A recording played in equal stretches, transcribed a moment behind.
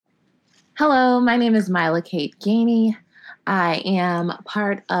Hello, my name is Mylah Gainey. I am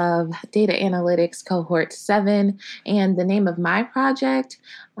part of Data Analytics Cohort 7, and the name of my project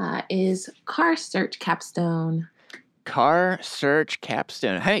is Car Search Capstone. Car search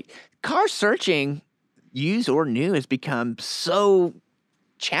capstone. Hey, car searching, used or new, has become so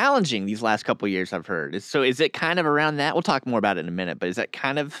challenging these last couple of years, I've heard. So is it kind of around that? We'll talk more about it in a minute, but is that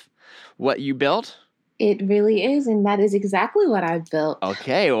kind of what you built? It really is, and that is exactly what I've built.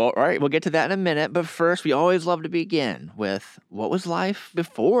 Okay, well, all right, we'll get to that in a minute. But first, we always love to begin with what was life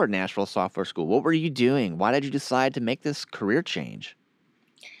before Nashville Software School? What were you doing? Why did you decide to make this career change?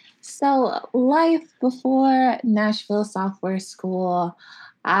 So, life before Nashville Software School,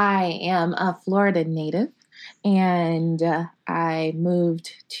 I am a Florida native, and I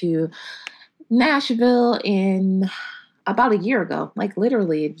moved to Nashville in about a year ago, like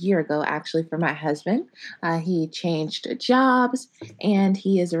literally a year ago, actually, for my husband. He changed jobs and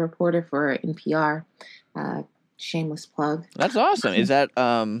he is a reporter for NPR. Uh, Shameless plug. That's awesome. Is that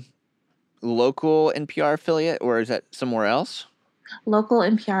local NPR affiliate or is that somewhere else? Local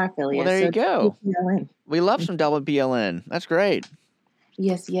NPR Well, affiliate. there you So go. WPLN. We love some double BLN. That's great.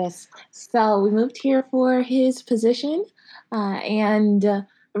 Yes, yes. So we moved here for his position. And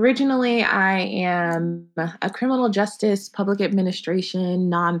originally, I am a criminal justice, public administration,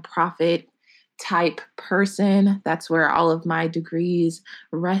 nonprofit type person. That's where all of my degrees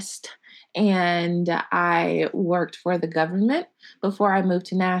rest. And I worked for the government before I moved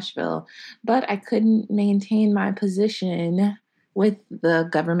to Nashville, but I couldn't maintain my position with the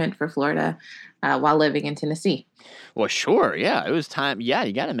government for Florida while living in Tennessee. Well, sure. Yeah, it was time. Yeah,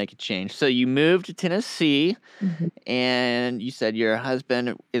 you got to make a change. So you moved to Tennessee, Mhm. and you said your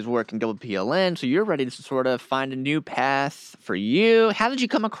husband is working WPLN, so you're ready to sort of find a new path for you. How did you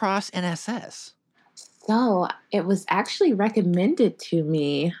come across NSS? So it was actually recommended to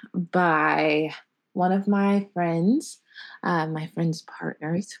me by one of my friend's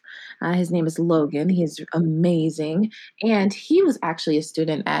partners. His name is Logan. He's amazing. And he was actually a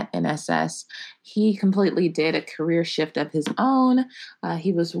student at NSS. He completely did a career shift of his own.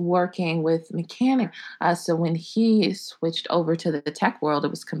 He was working with mechanic. So when he switched over to the tech world,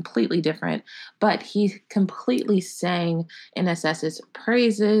 it was completely different. But he completely sang NSS's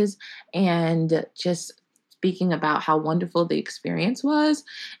praises and just speaking about how wonderful the experience was.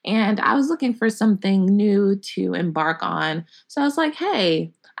 And I was looking for something new to embark on. So I was like,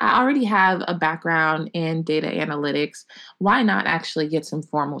 hey, I already have a background in data analytics. Why not actually get some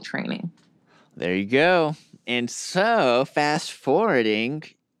formal training? There you go. And so, fast forwarding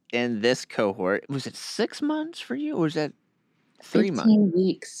in this cohort, was it 6 months for you, or was that 3 months? 15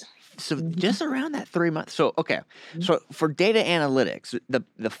 weeks. So Mhm. just around that 3 months. So okay. So for data analytics,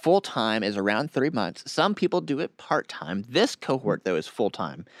 the full time is around 3 months. Some people do it part time. This cohort though is full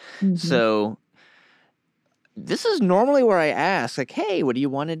time. Mhm. So this is normally where I ask, like, hey, what do you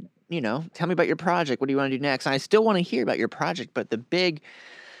want to, tell me about your project. What do you want to do next? And I still want to hear about your project, but the big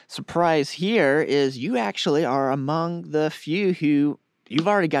surprise here is you actually are among the few who you've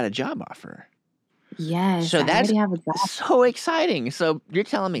already got a job offer. Yes, So I that's already have a job. so exciting. So you're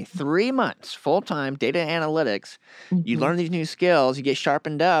telling me 3 months full time data analytics, you Mhm. learn these new skills, you get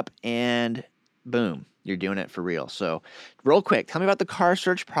sharpened up, and boom, you're doing it for real. So, real quick, tell me about the car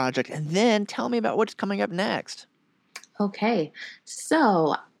search project and then tell me about what's coming up next. Okay.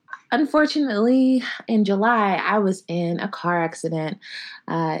 So, unfortunately, in July, I was in a car accident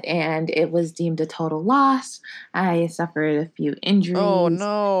and it was deemed a total loss. I suffered a few Oh injuries.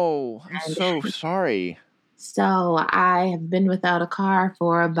 no, I'm And so sorry. so I have been without a car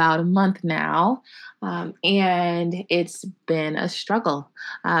for about a month now. And it's been a struggle.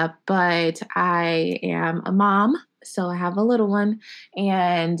 But I am a mom, so I have a little one.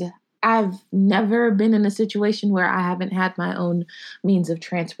 And I've never been in a situation where I haven't had my own means of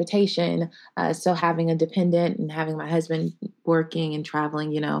transportation. So having a dependent and having my husband working and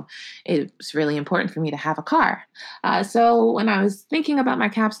traveling, it's really important for me to have a car. So when I was thinking about my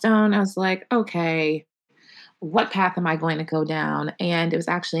capstone, I was like, okay, what path am I going to go down? And it was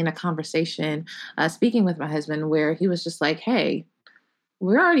actually in a conversation, speaking with my husband, where he was just like, hey,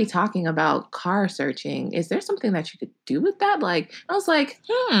 we're already talking about car searching. Is there something that you could do with that? Like, I was like,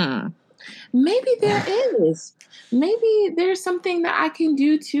 maybe there is. Maybe there's something that I can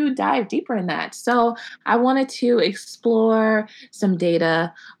do to dive deeper in that. So I wanted to explore some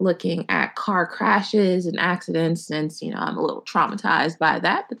data looking at car crashes and accidents since, I'm a little traumatized by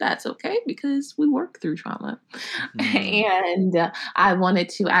that, but that's okay because we work through trauma. Hmm. And I wanted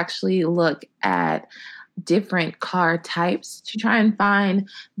to actually look at different car types to try and find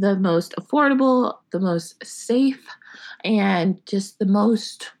the most affordable, the most safe, and just the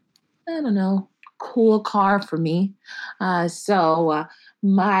most I don't know, cool car for me.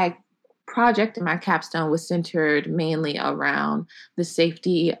 My project and my capstone was centered mainly around the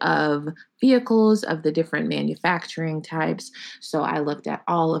safety of vehicles of the different manufacturing types. So I looked at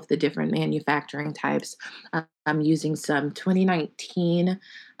all of the different manufacturing types. I'm using some 2019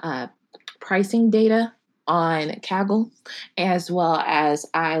 uh, pricing data on Kaggle, as well as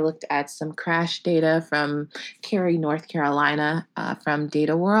I looked at some crash data from Cary, North Carolina, from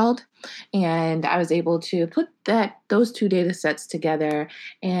Data World, and I was able to put those two data sets together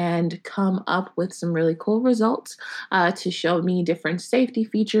and come up with some really cool results to show me different safety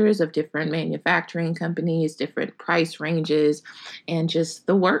features of different manufacturing companies, different price ranges, and just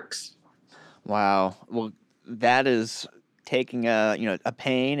the works. Wow. Well, that is taking a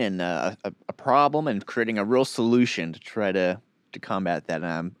pain and a problem and creating a real solution to try to combat that.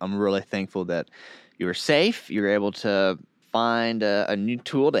 And I'm really thankful that you were safe. You were able to find a new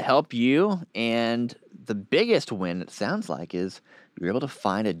tool to help you. And the biggest win, it sounds like, is you were able to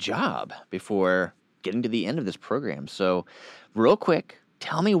find a job before getting to the end of this program. So, real quick,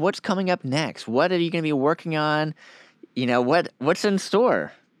 tell me what's coming up next. What are you going to be working on? What's in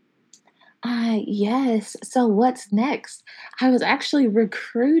store? Yes. So what's next? I was actually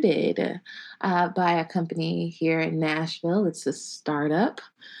recruited by a company here in Nashville. It's a startup.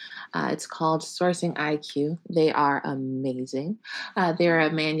 It's called Sourcing IQ. They are amazing. They're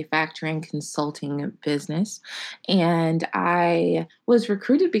a manufacturing consulting business. And I was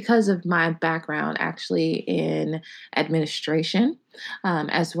recruited because of my background actually in administration,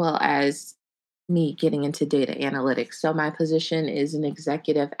 as well as me getting into data analytics. So, my position is an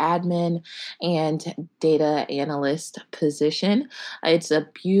executive admin and data analyst position. It's a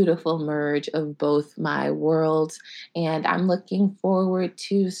beautiful merge of both my worlds, and I'm looking forward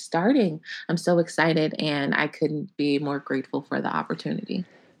to starting. I'm so excited, and I couldn't be more grateful for the opportunity.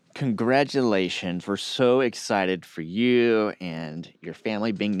 Congratulations. We're so excited for you and your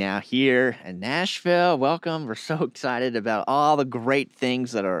family being now here in Nashville. Welcome. We're so excited about all the great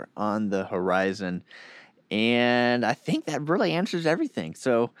things that are on the horizon. And I think that really answers everything.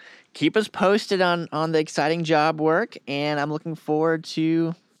 So keep us posted on the exciting job work. And I'm looking forward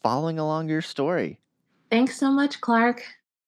to following along your story. Thanks so much, Clark.